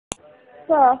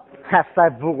Po. Ha, sa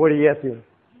e bukur jeti.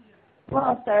 Po,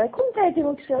 sër, ku më të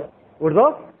më kështë? Urdo?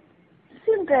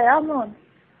 Si më të, amon?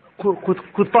 Ku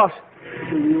të pash?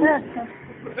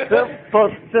 Po,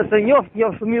 të njoft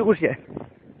shumë mirë kush je.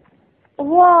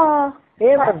 Ua,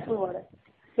 Emër.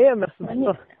 Emër,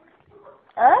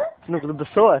 nuk të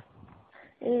besohet.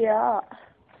 Ja.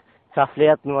 Qa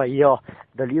flet në jo,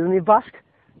 do lidhemi bashk?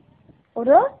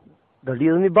 Urdo? Do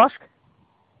lidhemi bashk?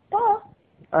 Po.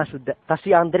 Ashtu, ta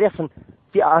shi Andresën,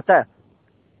 ti atë.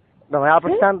 Do me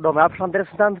japësh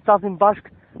Andresën të të tasim bashk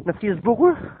në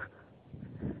Facebookur?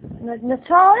 Në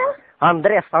qare?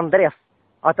 Andres.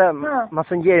 Atë,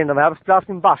 masëngjerin, do me japësh të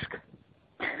tasim bashk.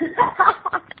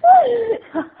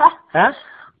 Ha?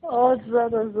 O,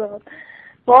 zot.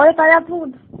 Po, e ta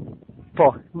japun.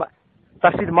 Po,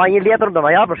 ta shi të ma një letër, do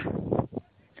me japësh?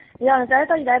 Ja, në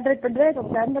të i da e drejt për drejt, o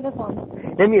të e në telefon.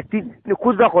 E mirë, ti, në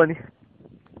ku të zakoni?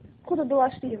 Ku të dua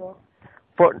shtivo?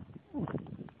 Po,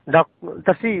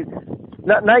 ta shi,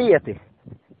 na jeti?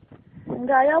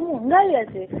 Nga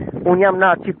jeti? Unë jam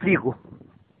na Cipliku.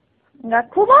 Nga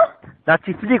Kuba? Na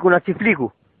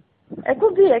Cipliku. E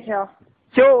ku bje kjo?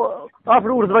 Që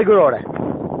afër urës vajgurore.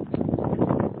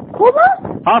 Kuba?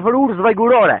 Afër urës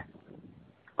vajgurore.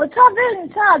 O qa veni,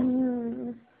 qa?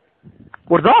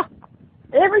 Urdo?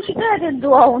 Emri qytetin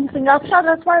dua unë, se nga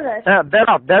Fshatari të marvesh.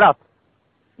 Berat.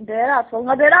 Berat, po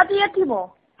nga Berat i jeti mo?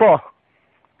 Po.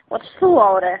 O të thua,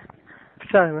 ore?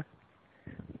 Pësa me?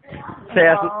 Se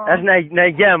është në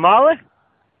i gjemë malë?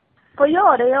 Po jo,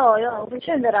 u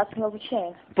pëqen Berat, më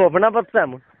pëqen. Po, për na për të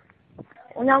themun.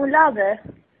 Unë jam labe.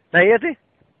 Në jeti?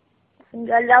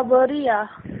 Nga Labëria.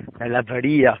 Në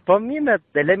Labëria. Po mime,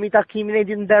 dhe lemi takimin e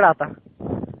ditë në Berata.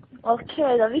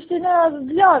 Okej, do vishti në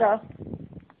Vlora.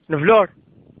 Në Vlorë?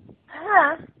 Ha?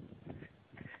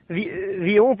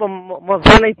 Vi unë, po mos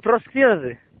bënë i trosh tjetër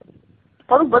zi.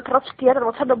 Po nuk bëtë trosh tjetër,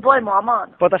 po që do bëjmë, aman?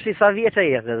 Po të shi sa vjeç e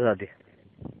jetë, dhe zati?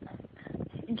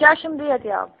 16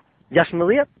 jam.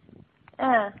 16?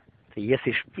 Se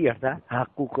jesi shpirt, ha?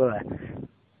 Ku këve?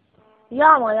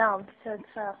 Jam, se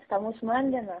ta mu shmë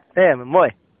endine.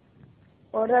 Moj.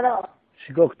 Orera.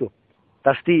 Shiko këtu.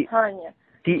 Ta shti... Hanje.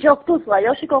 Gjo këtu, thua,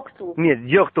 jo shiko këtu. Mirë,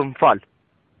 gjo këtu më falë.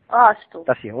 Ashtu.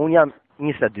 Ta shi, unë jam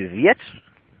 22 vjeç.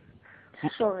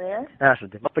 Shumë,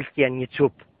 Ashtu, dhe më pëlqen një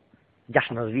qup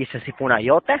 16 vjeç si puna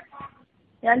jote.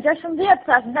 Janë 16,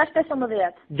 thash, nga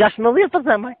 15. 16 për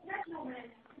zemaj.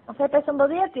 O fe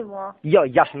 15 i mua. Jo,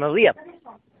 16.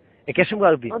 E ke shumë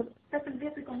galbi.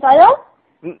 Sa jo?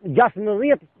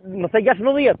 16, më the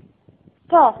 16.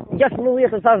 Po. 16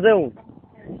 e thash dhe unë.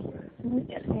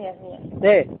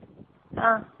 Mirë.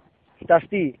 Ta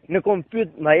shti, në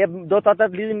kompyt, ma jep, do të atë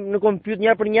lidhim në kompyt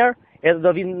njerë për njerë, edhe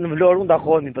do vinë në Vlorë unë da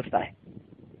kohemi për staj.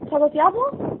 Qa do t'japu?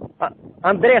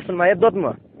 Andresën, ma jep do të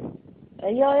më.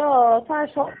 Jo, ta e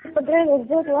shumë për drejnë,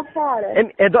 do të da fare.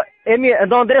 E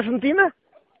do Andresën time?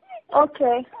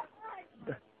 Okej.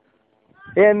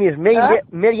 Mirë,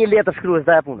 merë një letër shkrues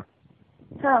da e punë.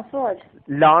 Ha, fol.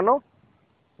 Lano?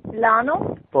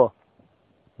 Po.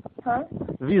 Ha?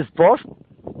 Viz poshtë?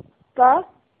 Po.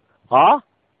 Ha?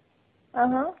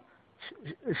 Aha.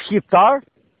 Shqiptar?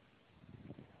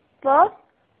 Po.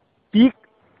 Pik?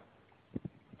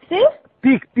 Si?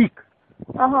 Pik.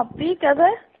 Aha, pik edhe?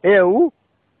 EU?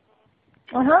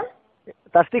 Aha.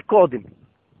 Ta shti kodin.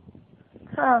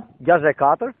 Ha.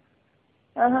 64?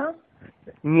 Aha.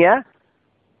 1?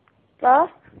 Po.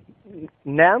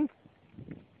 9?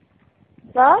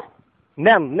 Po.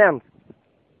 9.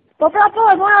 Po pra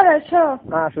po, e mora dhe që.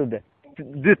 Shude.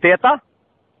 2 teta?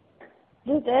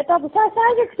 2 teta, po sa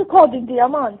e ke këtë kodin ti,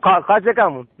 aman? Ka që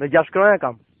kam unë, me 6 krone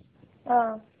kam.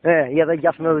 Jetë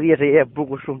 16 vjetë e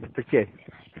buku shumë të përqej.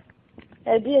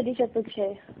 E di që të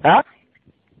përqej. Ha?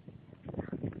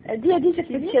 E di që të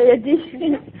përqej, e di.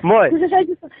 Moj.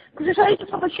 Kushe shoj që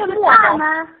të përqej mua?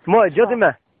 Moj, gjoti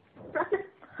me.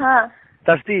 Ha.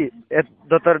 Ta shti,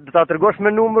 do të tërgosh me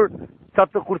numër,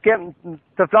 kur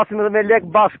të flasim edhe me lek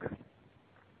bashkë.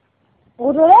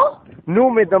 Urdhëro?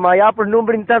 Numri do ma ja për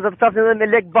numrin të të flasim edhe me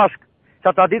lek bashkë.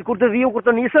 Qa ta ditë kur të viju, kur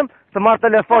të nisëm, të marrë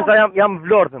telefon, sa jam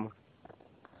Vlorë të më.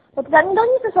 Po të tani do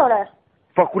njësës ore?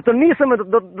 Po kur të nisëm,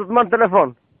 do të marrë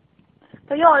telefon.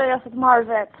 Po jo, jo, se të marrë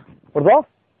vetë. Përdo?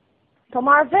 Të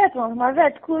marrë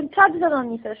vetë, ku në qatë të do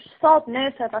njësës? Sot,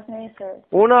 nesër, pas nesër.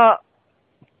 Una,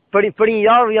 për një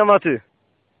javë jam aty.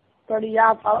 Për një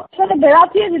javë, që në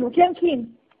Berat jeti, nuk jem kin.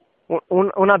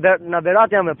 Una në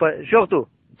Berat jam e, për shok tu.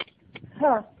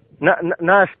 Ha.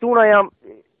 Në Eshtuna jam,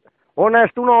 ona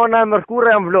Eshtuna, ona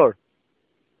Mërkurë jam Vlorë.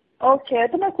 Oke,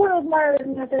 të Mërkurë në të marrë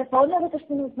në telefon, edhe të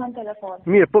Eshtuna në të marrë në telefon.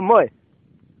 Mirë, po moj.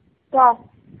 Po.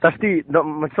 Ta shti,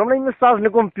 më qëmë në një mesazh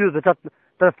në kompjuter, që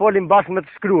të folim bashkë me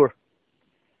të shkruar.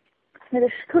 Me të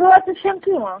shkruat të shem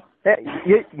ty, ma.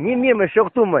 Një mirë me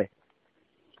shok tu, mëj.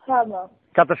 Ha, ma.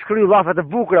 Ka të shkryu lafet e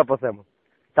bukura, po themë.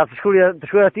 Ka të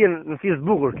shkruaj atje në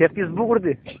Facebook. Ke Facebook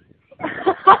ti?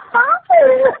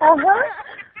 Aha.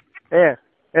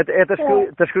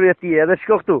 Të shkruaj atje, edhe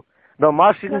shko këtu. Do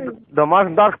mash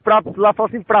ndark prap, të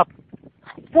lafosin prap.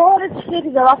 Po, dhe të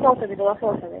shkiti do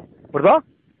lafosëvi. Për do?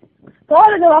 Po,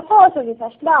 dhe do lafosëvi,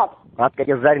 sa shplap. Atë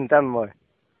ke zërin tëmë, moj.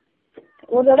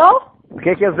 U dhe do?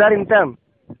 Ke zërin tëmë.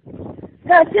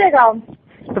 Ka, që e kam?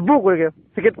 Të bukur ke.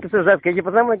 Se ke të zërë, ke që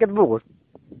për themë e ke të bukur.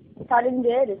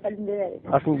 Faleminderit.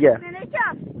 Asë një gjë.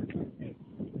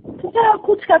 Që që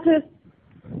kuçka ty?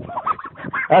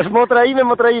 Ashtë motra ime,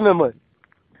 moj.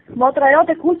 Motra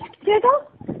jote kuçk qëta?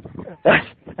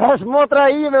 Ashtë motra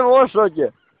ime, o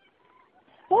shokje.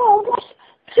 Po,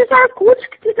 që sa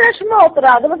kuçk ti të është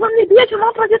motra? Dhe më thëmë një bje që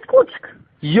motra gjithë kuçk.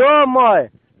 Jo, moj.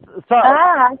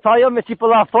 Sa jo me që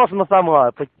për la fosë më tha moj,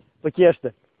 për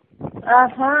kjeshte.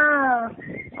 Aha,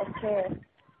 okej.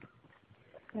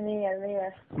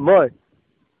 Mirë. Moj.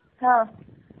 Ha.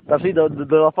 Ta shi, do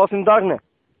la fosin dark ne?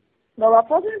 Do la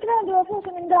fosin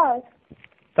në dark.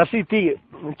 Ta shi ti,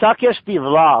 qa kesh ti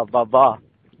vla, baba?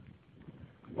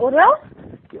 Ura?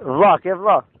 Vla, ke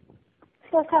vla?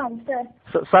 Sa kam, se?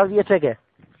 Sa vje që ke?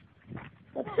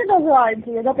 Që do zvajnë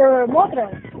ti, do për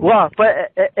motrën? Ua, po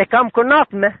e kam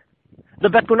konat me. Do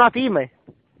bet konat ime.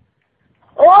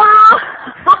 Ua!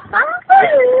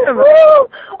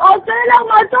 O të e la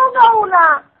martova una!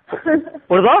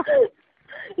 Por do?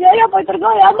 Jo, po i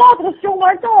tërgoja motrës që u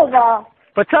martova.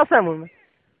 Po qa se mu me?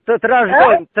 Të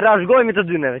rashgojmë të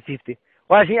dyneve, qifti.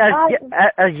 O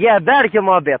është gje e berë kjo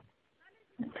më abet.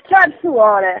 Qa të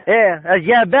suare? është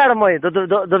gje e berë moj,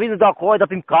 do vinë të akoj, do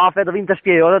pim kafe, do vinë të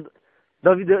shpje jote,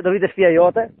 do vinë të shpje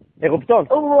jote, e kupton?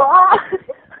 Ua!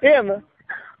 Me.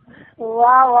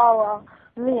 Ua.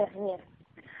 Mirë.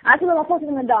 A ti do la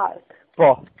fosin me dark?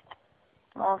 Po.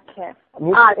 Okej.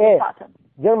 Të patëm.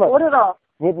 Gjerë më, Ure do?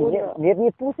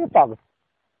 një pusë i pagës.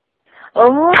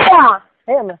 Ua!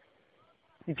 Me.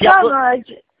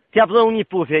 T'ja pëllë unë një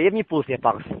pusë, jep një pusë e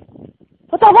pagës.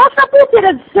 Po të vos të puti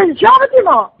dhe se gjove ti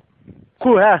mo?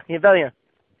 Ku, një të dhja?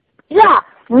 Ja!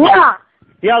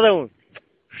 Ja dhe unë,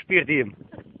 shpirti im.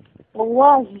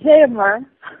 Ua, zemër.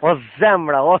 O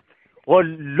zemra, o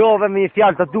love me një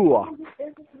fjallë të dua.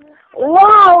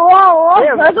 Ua,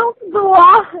 dhe du të dua.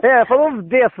 Po më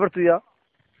vdes për ty, ja.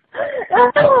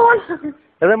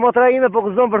 Edhe motra ime po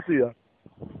këzon për ty, ja.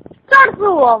 Qarë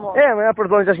thua, mo? Me ja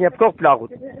përdojnë që është një kokë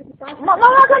plakut. Ma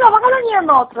këno një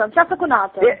motrën, qa se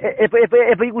kunatë. E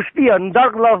po i ku shpia, në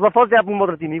darkë la fosë ja pu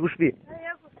motrë timi, i ku shpia.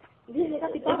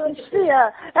 Shpia,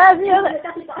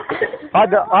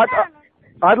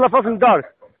 Hajde la fosë në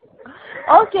darkë.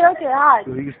 Okej,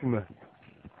 hajde. I kështë me.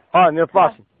 Mirë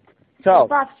pasin. Ciao.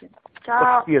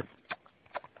 Ciao.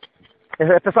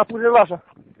 E të sa punë e lasha.